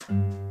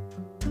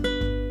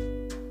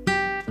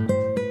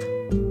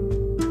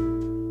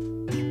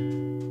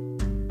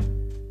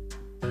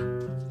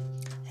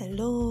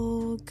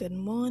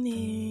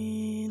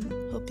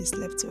you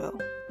slept well.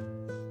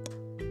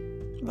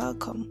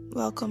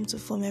 Welcome to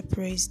Former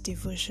Praise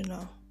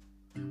Devotional.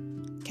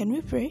 Can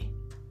we pray?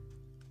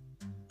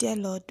 Dear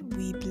Lord,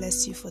 we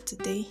bless you for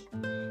today.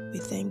 We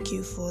thank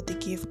you for the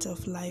gift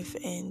of life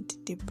and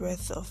the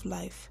breath of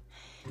life.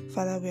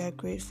 Father, we are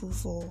grateful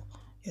for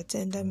your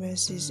tender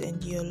mercies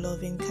and your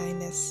loving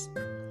kindness.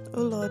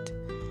 Oh Lord,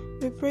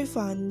 we pray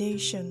for our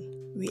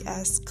nation. We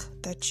ask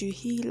that you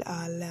heal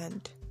our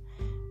land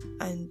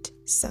and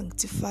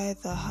sanctify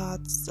the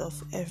hearts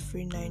of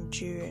every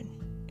Nigerian.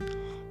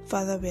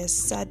 Father, we are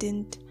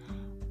saddened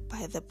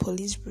by the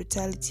police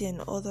brutality and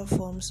other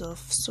forms of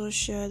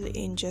social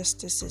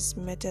injustices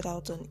meted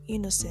out on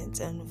innocent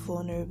and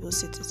vulnerable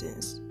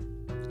citizens.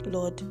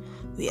 Lord,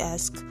 we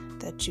ask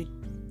that you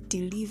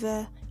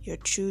deliver your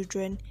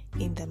children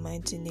in the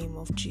mighty name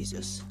of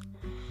Jesus.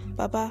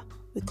 Baba,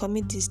 we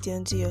commit this day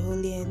unto your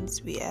holy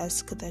hands. We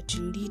ask that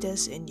you lead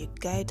us and you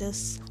guide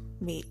us.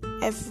 May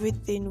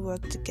everything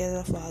work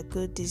together for our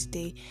good this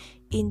day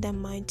in the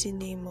mighty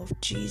name of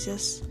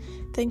Jesus.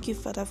 Thank you,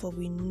 Father, for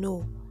we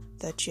know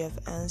that you have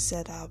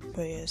answered our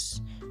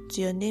prayers. To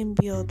your name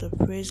be all the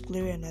praise,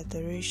 glory, and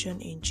adoration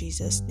in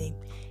Jesus' name.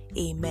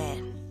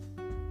 Amen.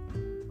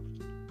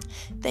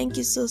 Thank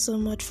you so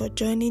much for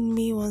joining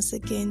me once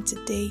again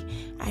today.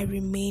 I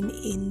remain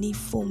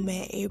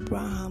Enifome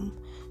Abraham,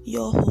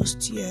 your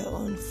host here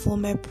on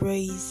Former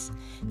Praise.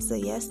 So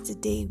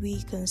yesterday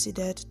we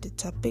considered the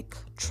topic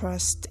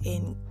trust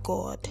in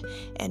God,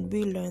 and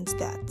we learned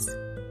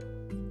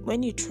that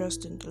when you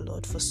trust in the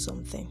Lord for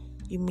something,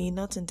 you may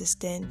not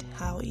understand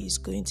how He is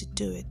going to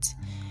do it,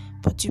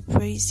 but you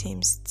praise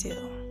Him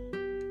still.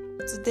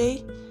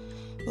 Today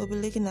we'll be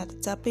looking at the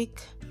topic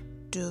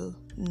do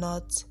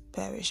not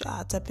perish.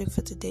 Our topic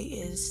for today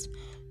is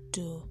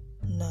do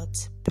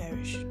not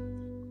perish.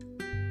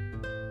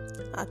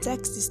 Our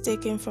text is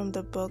taken from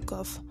the book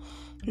of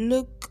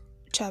Luke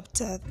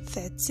chapter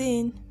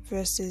 13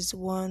 verses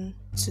 1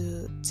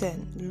 to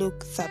 10.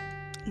 Luke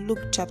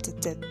chapter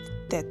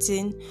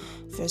 13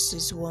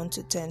 verses 1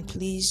 to 10.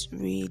 Please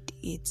read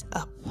it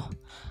up.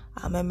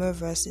 Our memory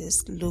verse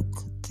is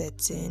Luke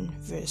 13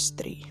 verse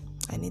 3.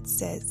 And it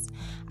says,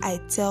 I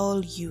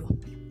tell you,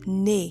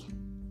 nay,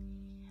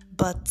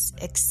 but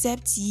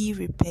except ye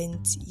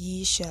repent,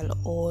 ye shall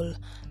all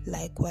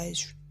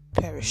likewise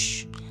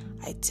perish.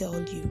 I tell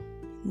you,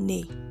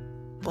 nay,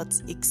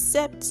 but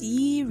except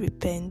ye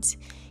repent,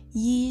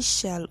 ye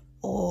shall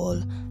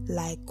all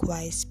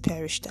likewise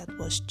perish. That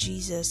was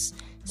Jesus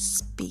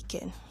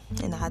speaking.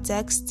 In our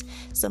text,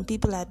 some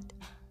people had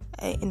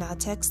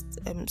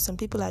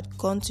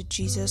gone to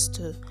Jesus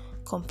to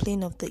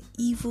complain of the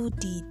evil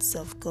deeds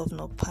of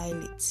Governor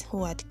Pilate,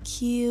 who had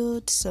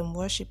killed some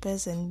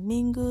worshippers and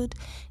mingled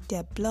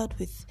their blood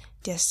with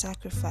their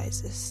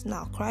sacrifices.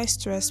 Now,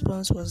 Christ's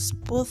response was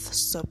both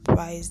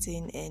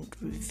surprising and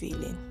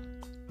revealing.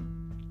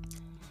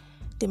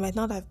 They might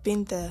not have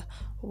been the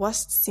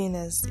worst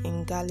sinners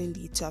in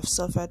Galilee to have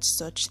suffered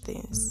such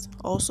things.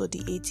 Also,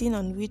 the 18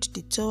 on which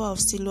the Tower of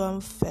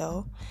Siloam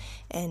fell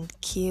and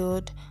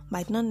killed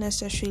might not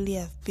necessarily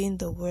have been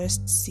the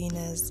worst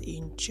sinners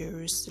in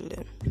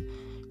Jerusalem.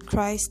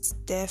 Christ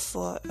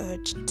therefore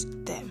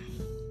urged them.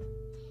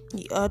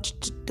 He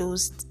urged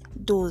those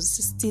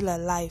still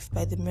alive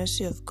by the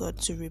mercy of God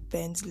to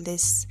repent,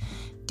 lest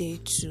they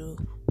too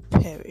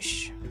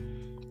perish.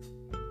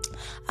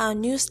 Our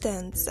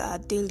newsstands are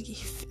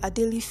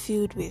daily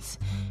filled with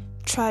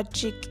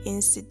tragic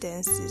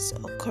incidences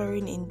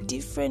occurring in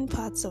different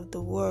parts of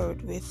the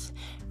world, with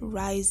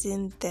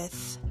rising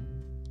death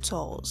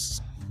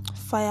tolls.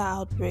 Fire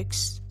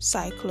outbreaks,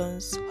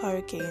 cyclones,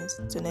 hurricanes,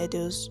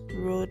 tornadoes,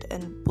 road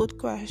and boat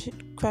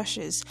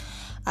crashes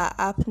are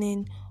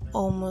happening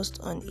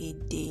almost on a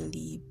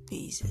daily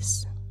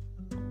basis.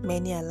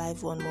 Many are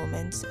alive one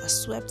moment are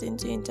swept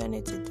into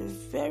eternity the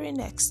very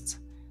next.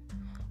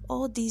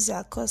 All these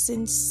are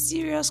causing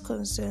serious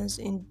concerns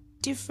in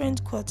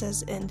different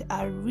quarters and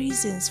are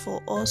reasons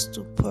for us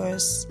to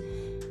pause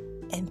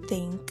and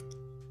think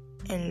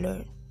and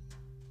learn.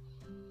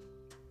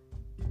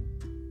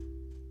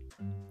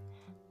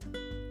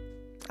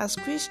 As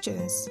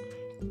Christians,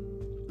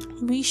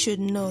 we should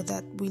know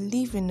that we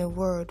live in a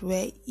world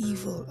where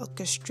evil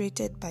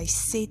orchestrated by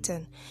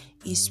Satan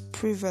is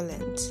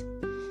prevalent.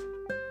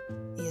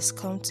 He has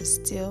come to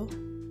steal,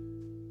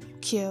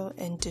 kill,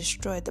 and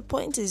destroy. The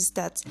point is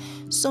that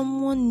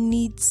someone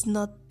needs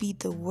not be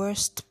the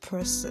worst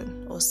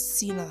person or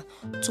sinner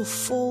to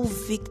fall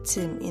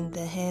victim in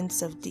the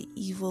hands of the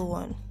evil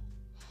one.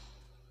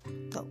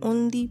 The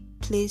only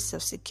place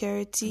of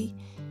security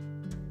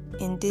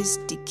in this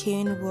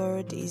decaying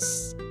world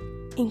is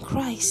in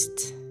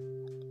Christ,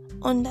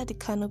 under the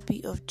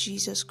canopy of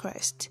Jesus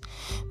Christ,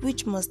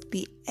 which must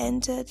be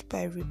entered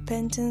by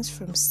repentance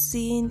from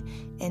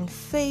sin and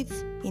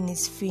faith in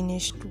His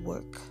finished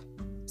work.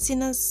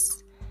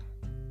 Sinners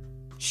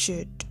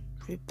should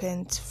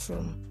repent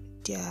from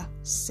their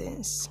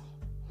sins.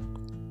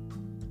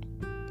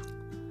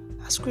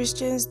 As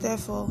Christians,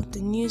 therefore, the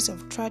news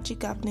of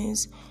tragic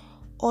happenings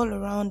all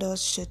around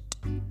us should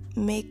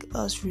make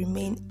us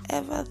remain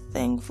ever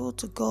thankful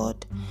to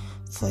God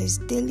for His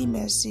daily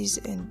mercies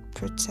and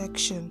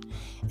protection,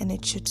 and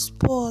it should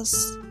spur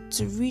us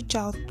to reach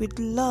out with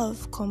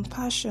love,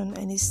 compassion,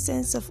 and a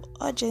sense of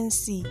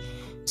urgency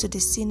to the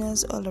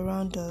sinners all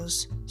around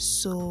us,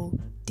 so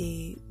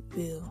they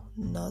will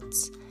not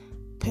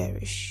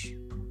perish.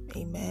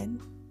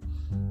 Amen.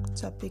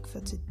 Topic for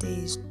today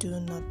is do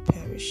not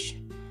perish.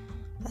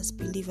 As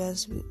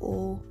believers, we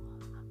owe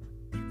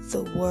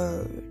the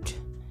word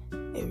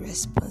a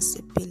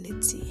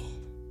responsibility.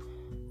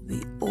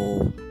 We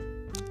owe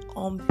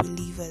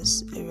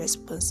unbelievers a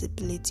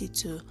responsibility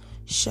to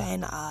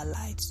shine our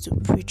lights, to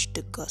preach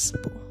the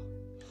gospel,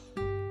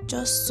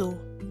 just so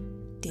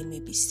they may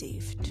be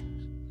saved.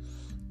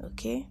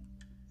 Okay?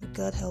 May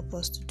God help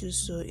us to do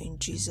so in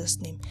Jesus'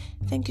 name.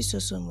 Thank you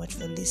so much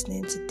for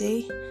listening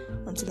today.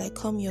 Until I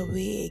come your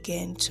way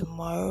again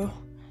tomorrow,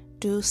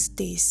 do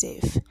stay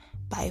safe.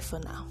 Bye for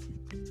now.